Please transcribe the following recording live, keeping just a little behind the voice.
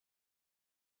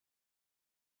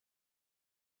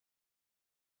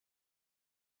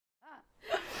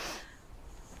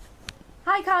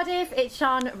Hi Cardiff, it's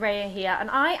Sian here,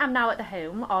 and I am now at the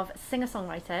home of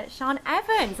singer-songwriter Sian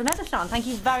Evans. Another Sian, thank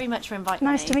you very much for inviting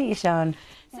me. Nice to meet you, Sian.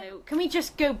 So, can we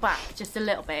just go back just a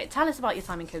little bit? Tell us about your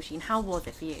time in Kosheen. How was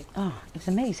it for you? Oh, it was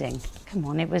amazing. Come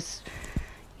on, it was,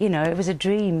 you know, it was a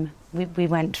dream. We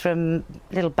went from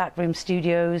little backroom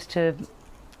studios to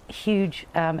huge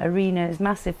arenas,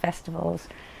 massive festivals.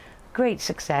 Great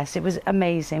success. It was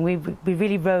amazing. We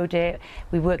really rode it.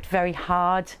 We worked very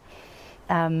hard.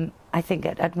 I think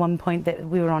at one point that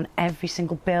we were on every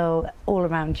single bill all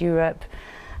around Europe.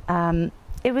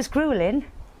 It was grueling.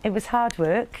 It was hard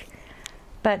work,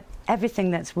 but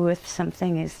everything that's worth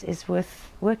something is worth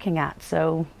working at.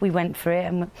 So we went for it,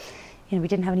 and you know, we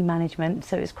didn't have any management,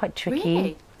 so it was quite tricky.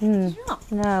 Really? Did you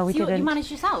not? No, we didn't. You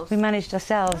managed yourselves? We managed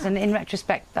ourselves, and in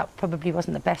retrospect, that probably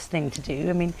wasn't the best thing to do.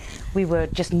 I mean, we were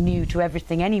just new to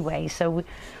everything anyway, so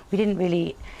we didn't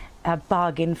really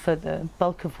bargain for the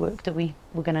bulk of work that we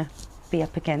were going to be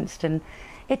up against, and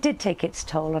it did take its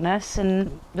toll on us.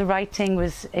 And the writing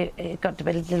was, it got a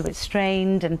little bit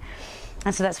strained, and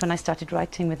so that's when I started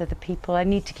writing with other people. I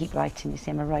need to keep writing, you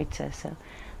see, I'm a writer, so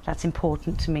that's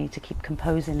important to me, to keep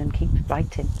composing and keep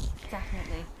writing.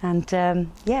 Definitely. And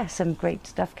yeah, some great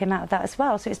stuff came out of that as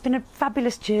well. So it's been a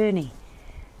fabulous journey.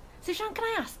 So Sian, can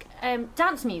I ask,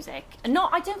 dance music,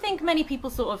 I don't think many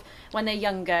people sort of, when they're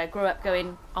younger, grow up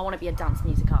going, I want to be a dance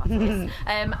music artist.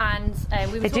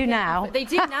 They do now. They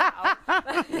do now.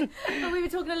 But we were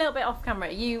talking a little bit off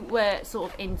camera. You were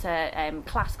sort of into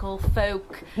classical,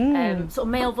 folk, sort of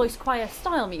male voice choir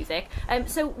style music.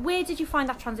 So where did you find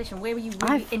that transition? Where were you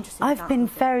really interested in I've dance been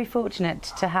music? very fortunate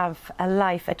to have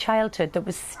a childhood that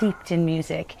was steeped in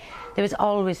music. There was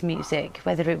always music,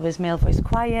 whether it was male voice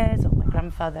choirs or my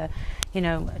grandfather, you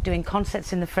know, doing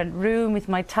concerts in the front room with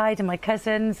my tide and my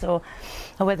cousins, or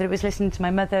whether it was listening to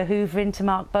my mother hoovering to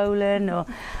Mark Bolan, or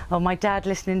my dad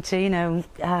listening to, you know,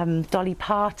 Dolly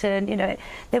Parton. You know,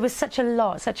 there was such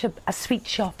a sweet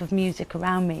shop of music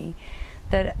around me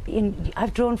that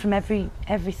I've drawn from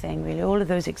everything really, all of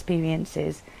those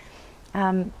experiences.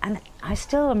 And I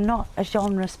still am not a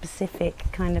genre specific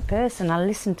kind of person. I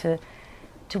listen to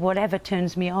whatever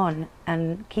turns me on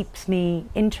and keeps me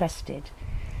interested.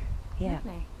 Yeah.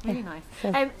 Really nice.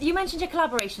 So, you mentioned your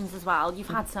collaborations as well. You've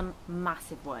had some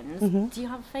massive ones. Do you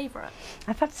have a favourite?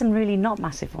 I've had some really not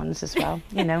massive ones as well.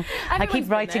 You know, I keep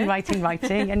writing,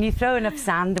 and you throw enough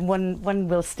sand and one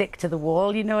will stick to the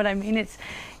wall. You know what I mean?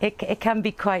 It can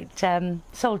be quite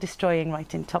soul destroying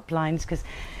writing top lines, because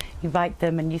you write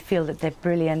them and you feel that they're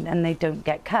brilliant and they don't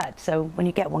get cut. So when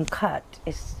you get one cut,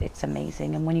 it's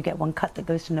amazing. And when you get one cut that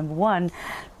goes to #1,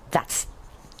 that's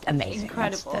amazing.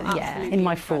 Incredible. Yeah, in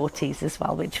my 40s as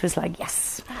well, which was like,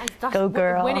 yes, that's go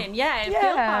girl. Winning, yeah,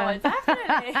 girl power,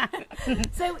 definitely.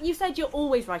 So you said you're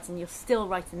always writing, you're still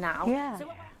writing now. Yeah. So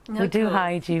we do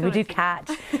hide you, we do cat,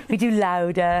 we do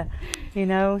louder, you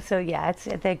know, so yeah,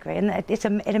 they're great. And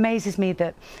it amazes me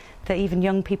that even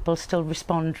young people still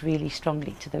respond really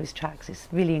strongly to those tracks. It's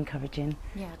really encouraging.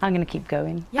 Yeah, I'm going to keep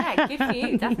going. Yeah, good for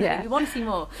you, definitely. Yeah. We want to see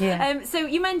more. Yeah. So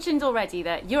you mentioned already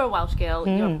that you're a Welsh girl,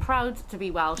 you're proud to be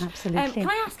Welsh. Absolutely. Can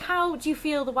I ask, how do you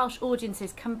feel the Welsh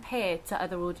audiences compare to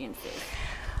other audiences?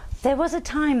 There was a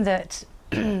time that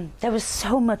there was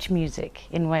so much music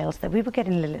in Wales that we were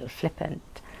getting a little flippant,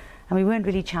 and we weren't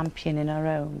really championing our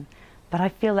own. But I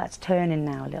feel that's turning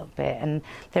now a little bit, and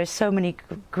there's so many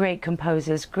great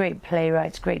composers, great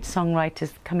playwrights, great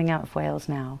songwriters coming out of Wales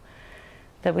now,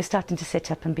 that we're starting to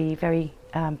sit up and be very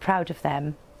proud of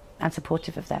them and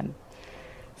supportive of them.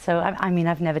 So I mean,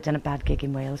 I've never done a bad gig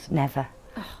in Wales, never.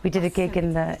 We did a gig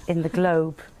in the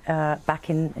Globe back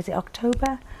in, is it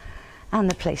October?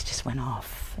 And the place just went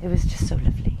off. It was just so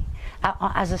lovely.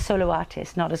 As a solo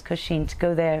artist, not as Kosheen, to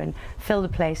go there and fill the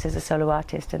place as a solo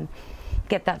artist and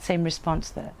get that same response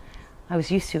that I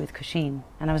was used to with Kosheen,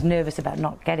 and I was nervous about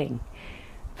not getting,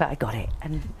 but I got it,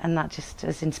 and that just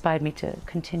has inspired me to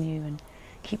continue and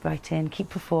keep writing, keep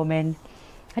performing.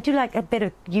 I do like a bit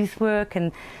of youth work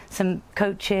and some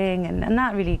coaching, and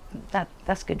that really,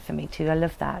 that's good for me too. I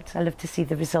love that. I love to see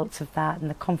the results of that and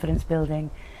the confidence building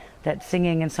that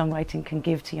singing and songwriting can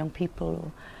give to young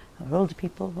people or older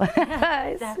people.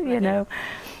 Yeah, you know.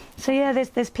 So yeah,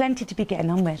 there's plenty to be getting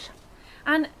on with.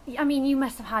 And I mean, you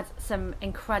must have had some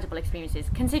incredible experiences,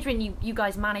 considering you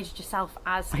guys managed yourself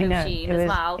as Kosheen as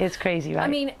well. It's crazy, right? I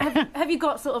mean, have you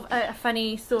got sort of a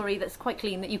funny story that's quite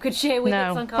clean that you could share with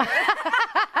ItsOn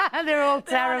Cardiff? They're all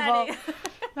terrible.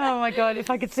 Oh my God,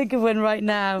 if I could think of one right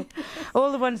now.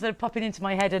 All the ones that are popping into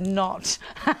my head are not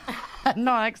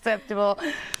acceptable.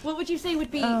 What would you say would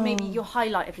be maybe your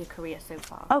highlight of your career so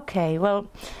far? Okay, well,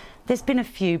 there's been a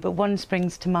few, but one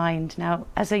springs to mind. Now,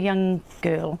 as a young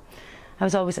girl, I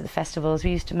was always at the festivals.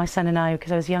 We used to, my son and I,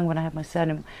 because I was young when I had my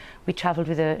son, and we travelled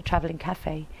with a travelling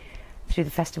cafe through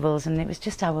the festivals, and it was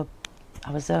just our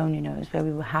zone, you know. It was where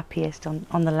we were happiest on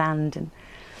the land,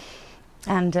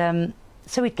 and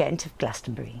so we'd get into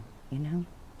Glastonbury, you know.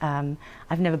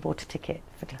 I've never bought a ticket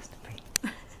for Glastonbury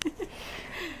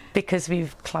because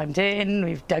we've climbed in,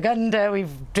 we've dug under,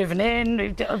 we've driven in,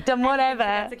 we've done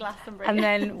whatever. And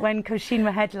then when Kosheen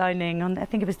were headlining on, I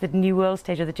think it was the New World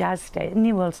stage or the Jazz stage,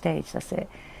 New World stage, that's it,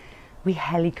 we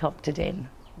helicoptered in.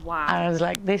 Wow. And I was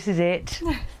like, this is it.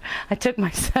 I took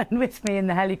my son with me in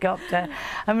the helicopter,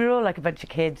 and we were all like a bunch of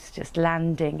kids just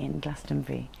landing in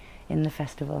Glastonbury in the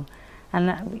festival.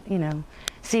 And, you know,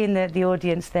 seeing the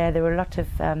audience there were a lot of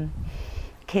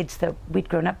kids that we'd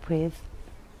grown up with,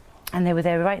 and they were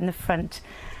there right in the front,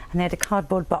 and they had a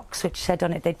cardboard box which said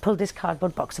on it, they'd pulled this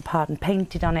cardboard box apart and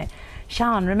painted on it,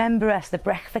 "Sian, remember us, the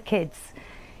Brech for Kids."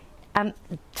 And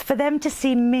for them to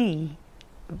see me,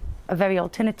 a very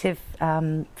alternative,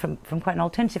 from quite an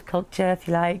alternative culture, if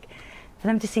you like, for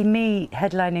them to see me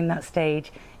headlining that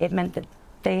stage, it meant that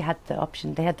they had the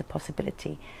option, they had the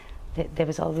possibility. There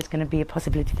was always going to be a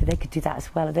possibility that they could do that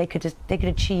as well. They could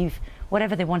achieve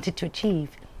whatever they wanted to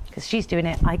achieve. Because she's doing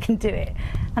it, I can do it.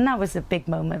 And that was a big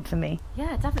moment for me.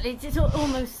 Yeah, definitely. It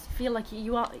almost feel like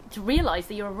you are, to realise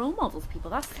that you're a role model to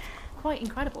people. That's quite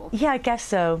incredible. Yeah, I guess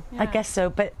so. Yeah. I guess so.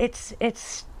 But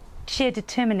it's sheer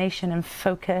determination and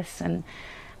focus and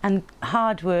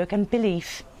hard work and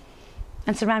belief,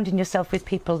 and surrounding yourself with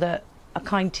people that are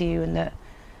kind to you and that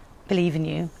believe in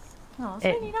you. Oh, it's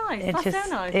really nice. That's so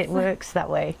nice. It works that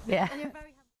way. Yeah.